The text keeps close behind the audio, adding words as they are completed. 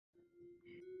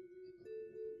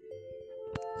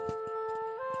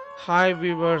Hi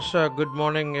viewers, good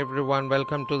morning everyone.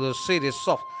 Welcome to the series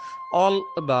of All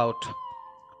About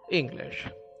English.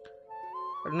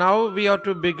 Now we are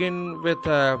to begin with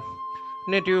a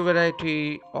native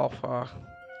variety of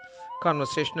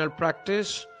conversational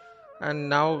practice, and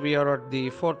now we are at the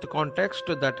fourth context,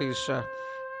 that is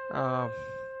uh,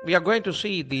 we are going to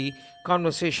see the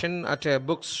conversation at a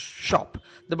bookshop.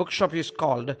 The bookshop is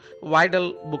called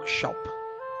Vidal Bookshop,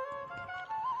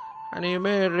 and you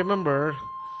may remember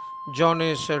John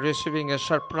is receiving a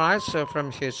surprise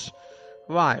from his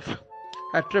wife,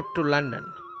 a trip to London.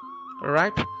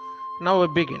 Right? Now we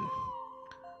begin.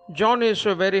 John is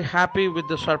very happy with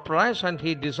the surprise and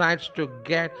he decides to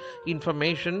get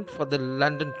information for the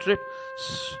London trip.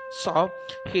 So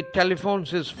he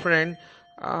telephones his friend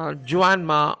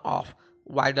Joanma of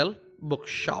Vidal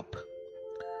Bookshop.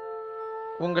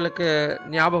 உங்களுக்கு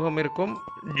ஞாபகம் இருக்கும்,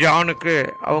 ஜானுக்கு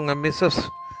அவங்க Mrs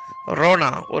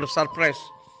Rona ஒரு surprise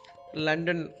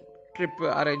London trip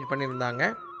arrange பண்ணியிருந்தாங்க.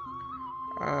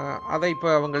 அதை இப்போ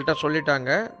அவங்கள்ட்ட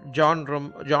சொல்லிட்டாங்க.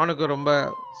 ஜானுக்கு ரொம்ப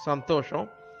சந்தோஷம்,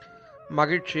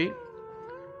 மகிழ்ச்சி.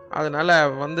 அதனால்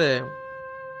அவனுக்கு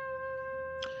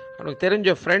தெரிஞ்ச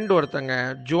ஃப்ரெண்ட் ஒருத்தங்க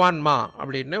ஜுவான்மா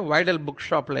அப்படின்னு வைடல் புக்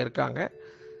ஷாப்பில் இருக்காங்க.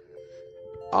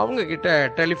 அவங்கக்கிட்ட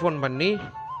டெலிஃபோன் பண்ணி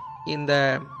இந்த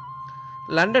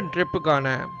லண்டன் ட்ரிப்புக்கான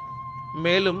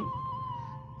மேலும்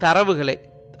தகவல்களை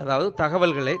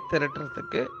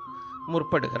திரட்டுறதுக்கு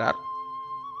முற்படுகிறார்.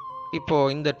 இப்போ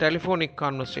இந்த டெலிஃபோனிக்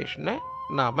கான்வர்சேஷனை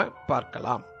நாம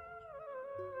பார்க்கலாம்.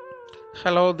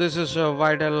 Hello, this is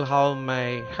வைடல், have my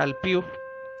help you?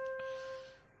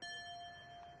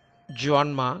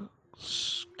 ஜான்மா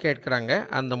கேட்குறாங்க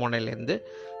அந்த முனையிலேருந்து.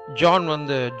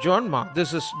 ஜான்மா,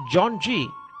 திஸ் இஸ் ஜான் ஜி.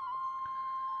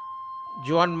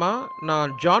 ஜுவான்மா,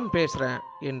 நான் ஜான் பேசுகிறேன்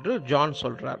என்று ஜான்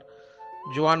சொல்கிறார்.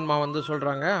 ஜுவான்மா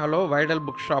சொல்கிறாங்க, ஹலோ வைடல்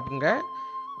புக் ஷாப்புங்க,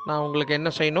 நான் உங்களுக்கு என்ன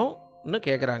செய்யணும்னு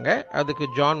கேட்குறாங்க. அதுக்கு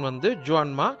John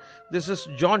ஜுவான்மா, this is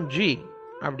John G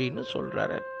அப்படின்னு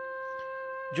சொல்கிறாரு.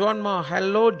 ஜுவான்மா,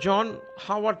 hello John,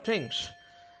 how are things?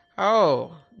 O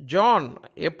John,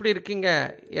 எப்படி இருக்கீங்க,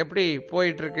 எப்படி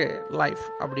போயிட்டுருக்கு லைஃப்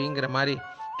அப்படிங்கிற மாதிரி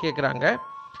கேட்குறாங்க.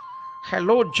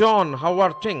 ஹலோ ஜான், ஹவ்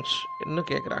ஆர் திங்ஸ்ன்னு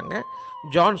கேட்குறாங்க.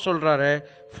 ஜான் சொல்கிறாரு,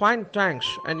 fine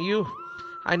thanks, and you?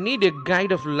 I need a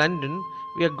guide of London.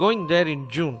 We are going there in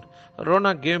June.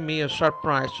 Rona gave me a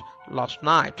surprise last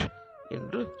night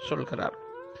என்று சொல்கிறார்.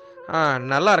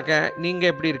 நல்லா இருக்கேன்,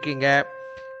 நீங்கள் எப்படி இருக்கீங்க?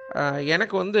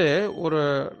 எனக்கு ஒரு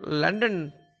லண்டன்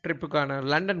ட்ரிப்புக்கான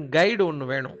லண்டன் கைடு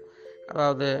ஒன்று வேணும்.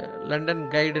 அதாவது லண்டன்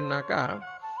கைடுனாக்கா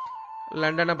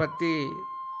லண்டனை பற்றி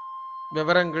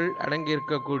விவரங்கள்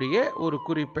அடங்கியிருக்கக்கூடிய ஒரு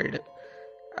குறிப்பேடு,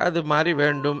 அது மாதிரி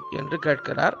வேண்டும் என்று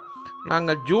கேட்கிறார்.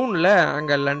 நாங்கள் ஜூனில்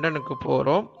அங்கே லண்டனுக்கு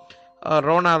போகிறோம்.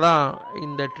 ரோனா தான்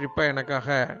இந்த ட்ரிப்பை எனக்காக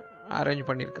அரேஞ்ச்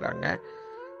பண்ணியிருக்கிறாங்க.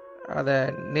 அதை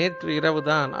நேற்று இரவு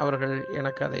தான் அவர்கள்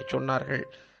எனக்கு அதை சொன்னார்கள்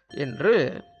என்று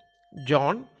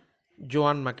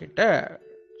ஜுவான்மா கிட்ட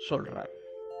சொல்கிறார்.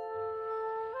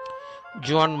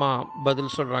 ஜுவான்மா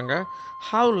பதில் சொல்கிறாங்க,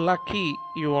 have lucky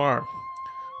you are.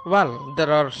 Well,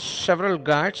 there are several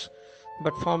guides,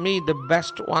 but for me the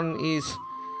best one is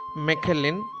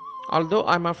மெக்கலின். although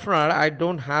I'm afraid I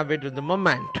don't have it at the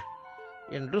moment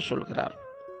என்று சொல்கிறார்.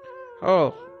 ஓ,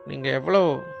 நீங்கள் எவ்வளோ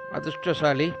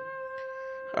அதிர்ஷ்டசாலி.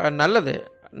 நல்லது,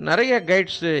 நிறைய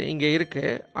கைட்ஸ் இங்கே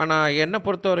இருக்குது. ஆனால் என்னை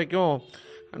பொறுத்த வரைக்கும்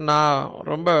நான்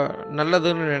ரொம்ப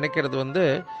நல்லதுன்னு நினைக்கிறது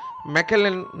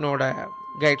மெக்கலனோட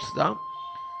கைட்ஸ் தான்.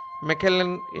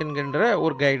 மெக்கலன் என்கின்ற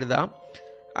ஒரு கைடு தான்.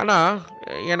 ஆனால்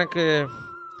எனக்கு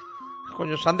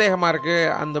கொஞ்சம் சந்தேகமாக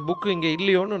இருக்குது, அந்த புக்கு இங்கே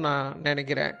இல்லையோன்னு நான்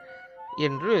நினைக்கிறேன்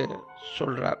என்று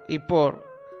சொல்கிறார். இப்போ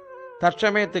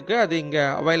தற்சமயத்துக்கு அது இங்கே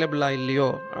அவைலபிளாக இல்லையோ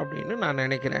அப்படின்னு நான்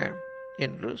நினைக்கிறேன்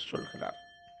என்று சொல்கிறார்.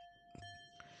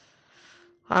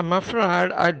 I'm afraid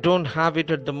I don't have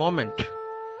it at the moment.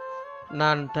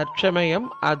 நான் தற்சமயம்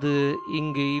அது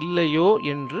இங்கு இல்லையோ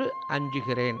என்று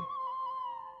அஞ்சுகிறேன்.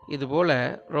 இதுபோல்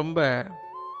ரொம்ப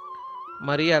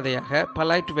மரியாதையாக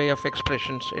polite way of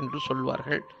expressions என்று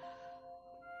சொல்வார்கள்.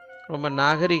 ரொம்ப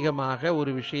நாகரிகமாக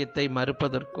ஒரு விஷயத்தை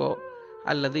மறுப்பதற்கோ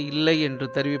அல்லது இல்லை என்று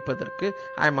தெரிவிப்பதற்கு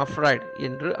ஐ எம் அஃப்ரைட்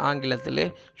என்று ஆங்கிலத்திலே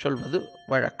சொல்வது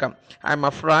வழக்கம். I am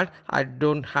afraid I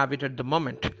don't have it at the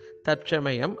moment.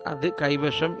 தற்சமயம் அது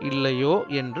கைவசம் இல்லையோ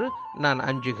என்று நான்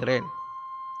அஞ்சுகிறேன்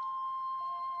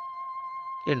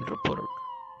என்று பொருள்.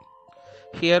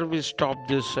 Here we stop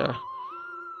this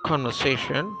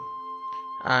conversation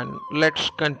and let's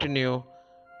continue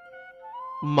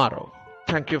tomorrow.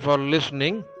 Thank you for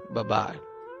listening. Bye-bye.